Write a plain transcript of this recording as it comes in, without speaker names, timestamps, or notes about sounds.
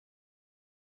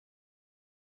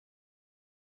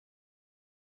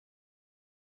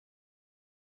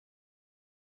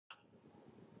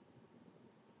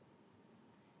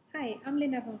Hi, I'm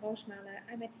Linda van Roosmalen.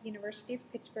 I'm at the University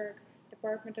of Pittsburgh,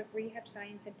 Department of Rehab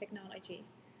Science and Technology.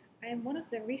 I am one of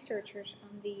the researchers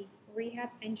on the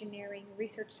Rehab Engineering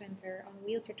Research Center on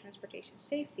Wheelchair Transportation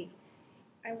Safety.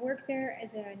 I work there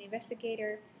as an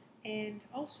investigator and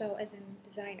also as a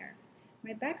designer.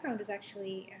 My background is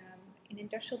actually in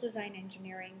industrial design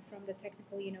engineering from the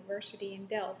Technical University in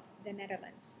Delft, the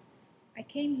Netherlands. I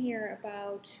came here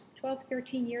about 12,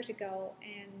 13 years ago,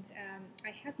 and I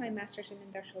had my master's in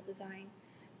industrial design,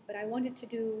 but I wanted to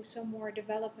do some more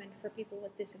development for people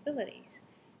with disabilities.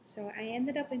 So I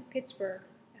ended up in Pittsburgh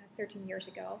 13 years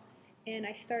ago, and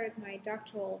I started my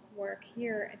doctoral work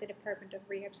here at the Department of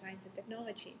Rehab Science and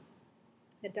Technology.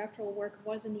 The doctoral work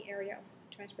was in the area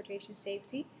of transportation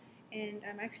safety, and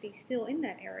I'm actually still in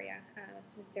that area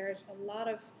since there's a lot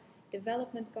of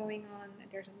development going on,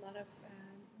 there's a lot of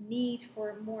need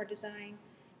for more design.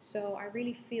 So I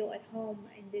really feel at home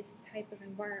in this type of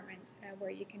environment where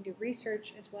you can do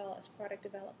research as well as product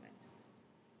development.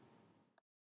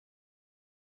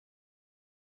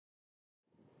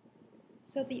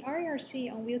 So the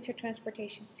RERC on wheelchair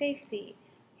transportation safety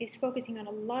is focusing on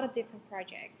a lot of different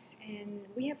projects, and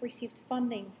we have received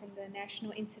funding from the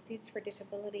National Institutes for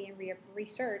Disability and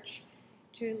Research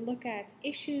to look at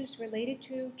issues related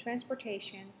to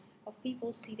transportation of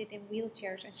people seated in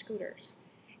wheelchairs and scooters.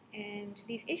 And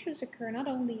these issues occur not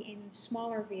only in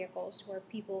smaller vehicles where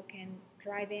people can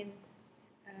drive in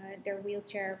their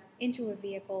wheelchair into a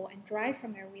vehicle and drive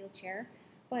from their wheelchair,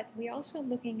 but we're also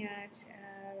looking at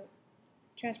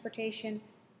transportation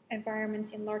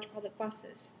environments in large public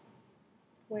buses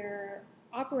where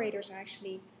operators are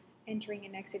actually entering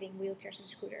and exiting wheelchairs and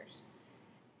scooters.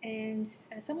 And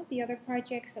some of the other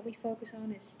projects that we focus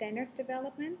on is standards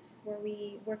development, where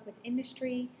we work with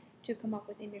industry to come up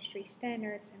with industry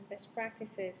standards and best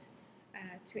practices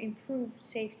to improve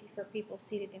safety for people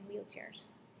seated in wheelchairs.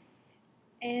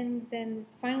 And then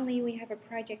finally, we have a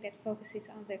project that focuses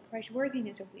on the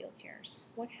crashworthiness of wheelchairs.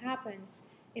 What happens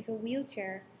if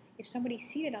somebody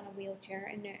seated on a wheelchair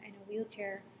and a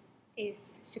wheelchair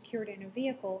is secured in a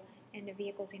vehicle and the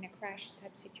vehicle's in a crash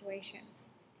type situation?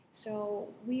 So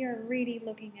we are really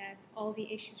looking at all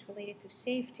the issues related to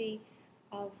safety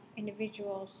of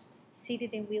individuals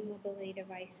seated in wheel mobility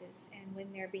devices and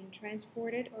when they're being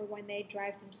transported or when they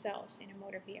drive themselves in a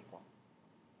motor vehicle.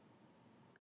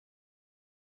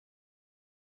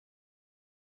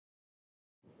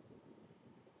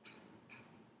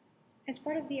 As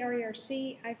part of the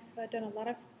RERC, I've done a lot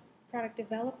of product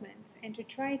development and to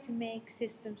try to make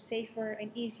systems safer and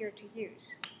easier to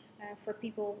use for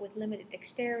people with limited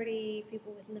dexterity,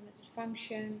 people with limited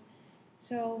function.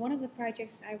 So one of the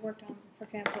projects I worked on, for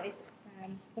example, is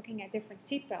looking at different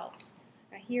seat belts.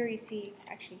 Here you see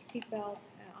actually seat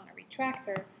belts on a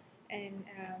retractor, and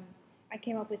I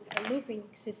came up with a looping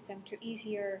system to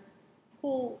easier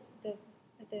pull the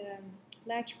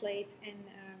latch plate and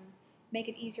make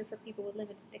it easier for people with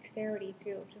limited dexterity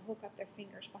to hook up their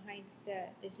fingers behind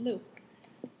this loop.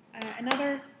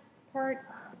 Another part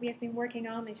we have been working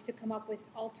on is to come up with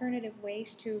alternative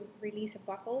ways to release a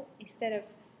buckle instead of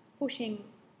pushing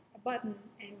a button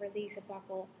and release a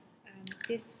buckle.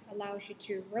 This allows you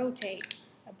to rotate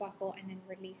a buckle and then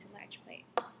release a latch plate.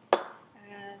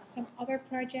 Some other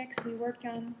projects we worked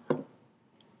on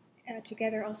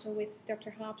together also with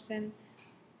Dr. Hobson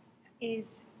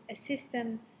is a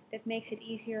system that makes it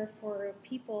easier for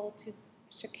people to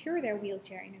secure their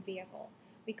wheelchair in a vehicle.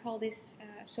 We call this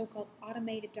so-called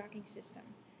automated docking system.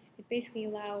 It basically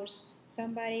allows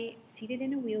somebody seated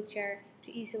in a wheelchair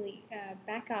to easily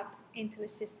back up into a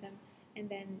system, and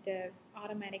then the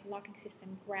automatic locking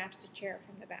system grabs the chair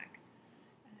from the back.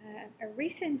 A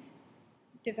recent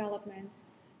development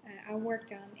I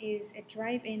worked on is a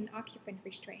drive-in occupant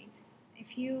restraint.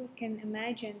 If you can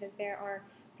imagine that there are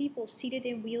people seated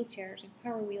in wheelchairs and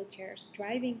power wheelchairs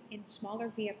driving in smaller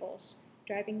vehicles,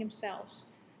 driving themselves,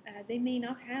 they may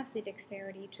not have the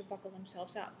dexterity to buckle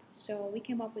themselves up. So we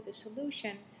came up with a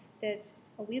solution that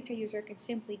a wheelchair user can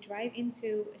simply drive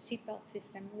into a seatbelt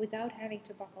system without having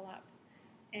to buckle up.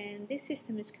 And this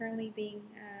system is currently being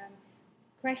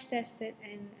crash tested,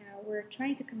 and we're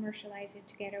trying to commercialize it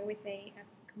together with a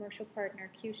commercial partner,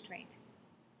 Qstraint.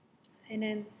 And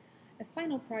then a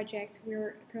final project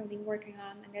we're currently working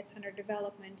on, and that's under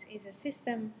development, is a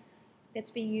system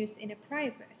that's being used in a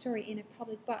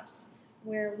public bus,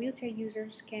 where wheelchair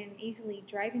users can easily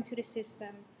drive into the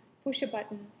system, push a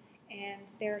button,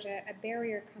 and there's a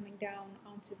barrier coming down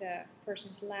onto the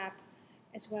person's lap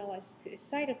as well as to the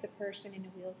side of the person in the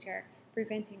wheelchair,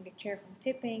 preventing the chair from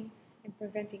tipping and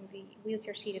preventing the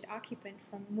wheelchair seated occupant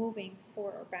from moving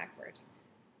forward or backward.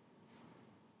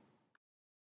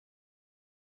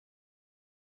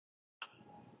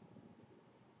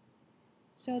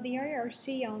 So the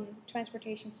RERC on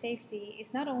transportation safety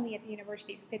is not only at the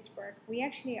University of Pittsburgh. We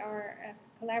actually are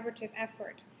a collaborative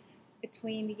effort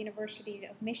between the University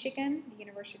of Michigan, the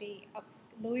University of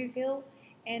Louisville,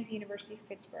 and the University of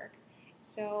Pittsburgh.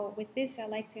 So with this, I'd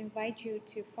like to invite you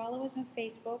to follow us on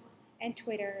Facebook and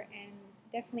Twitter, and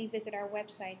definitely visit our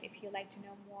website if you'd like to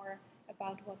know more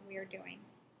about what we are doing.